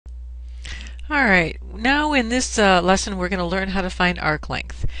Alright, now in this lesson we're going to learn how to find arc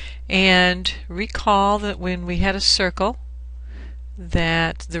length. And recall that when we had a circle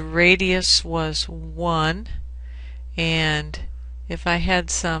that the radius was 1, and if I had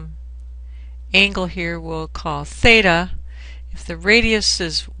some angle here we'll call theta. If the radius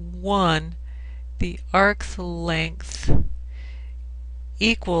is 1, the arc length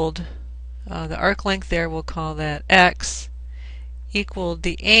equaled, the arc length there we'll call that x, equaled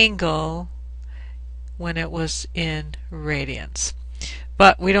the angle when it was in radians.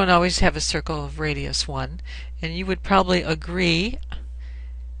 But we don't always have a circle of radius 1, and you would probably agree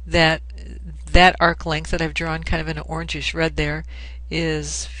that that arc length that I've drawn kind of in an orangish red there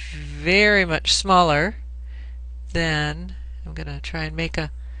is very much smaller than, I'm going to try and make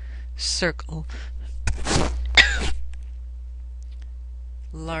a circle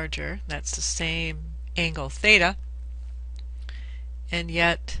larger, that's the same angle theta, and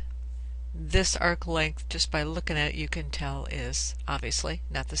yet this arc length, just by looking at it, you can tell is obviously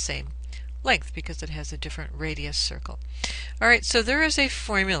not the same length because it has a different radius circle. Alright, so there is a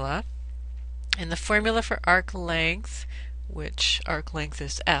formula, and the formula for arc length, which arc length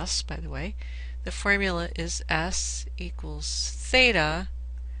is S, by the way, the formula is S equals theta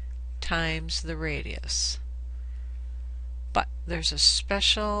times the radius. But there's a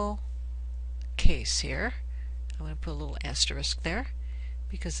special case here. I'm going to put a little asterisk there,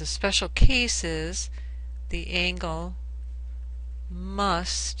 because the special case is the angle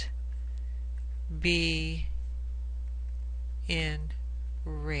must be in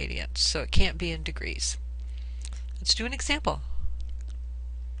radians, so it can't be in degrees. Let's do an example.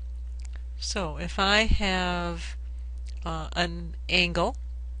 So if I have an angle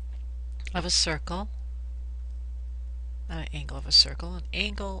of a circle, not an angle of a circle, an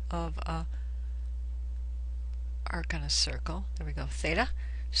angle of a arc on a circle, there we go, theta.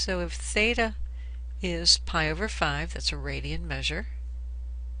 So if theta is pi over 5, that's a radian measure,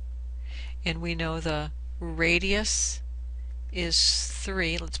 and we know the radius is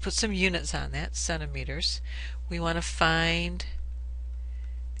 3, let's put some units on that, centimeters. We want to find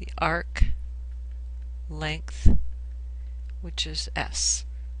the arc length, which is S,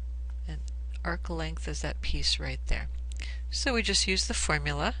 and arc length is that piece right there. So we just use the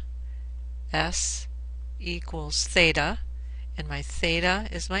formula, S equals theta, and my theta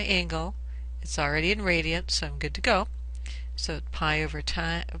is my angle. It's already in radians, so I'm good to go. So pi over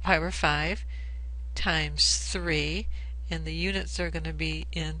 5 times 3, and the units are going to be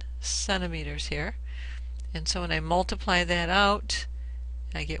in centimeters here. And so when I multiply that out,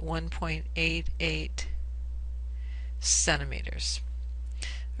 I get 1.88 centimeters.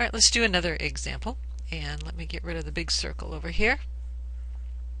 Alright, let's do another example, and let me get rid of the big circle over here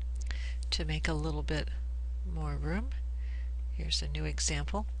to make a little bit more room. Here's a new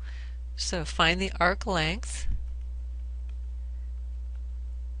example. So find the arc length.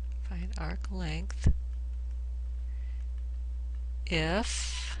 Find arc length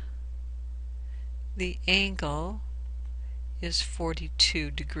if the angle is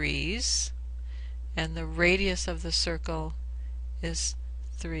 42 degrees and the radius of the circle is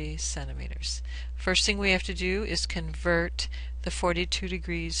 3 centimeters. First thing we have to do is convert the 42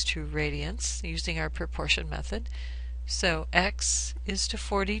 degrees to radians using our proportion method. So x is to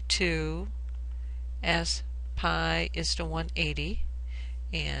 42 as pi is to 180,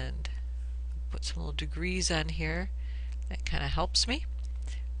 and put some little degrees on here. That kind of helps me.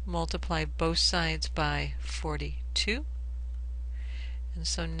 Multiply both sides by 42. And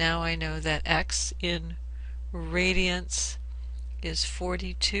so now I know that x in radians is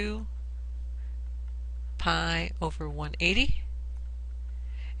 42 pi over 180.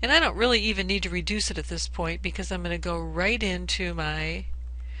 And I don't really even need to reduce it at this point because I'm going to go right into my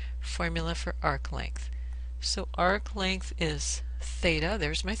formula for arc length. So arc length is theta,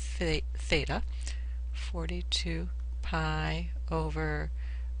 there's my theta, 42 pi over,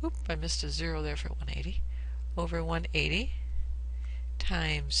 I missed a 0 there for 180, over 180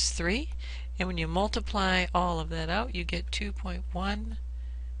 times 3, and when you multiply all of that out you get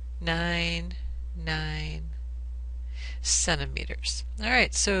 2.199 centimeters.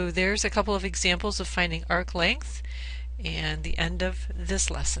 Alright, so there's a couple of examples of finding arc length and the end of this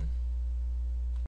lesson.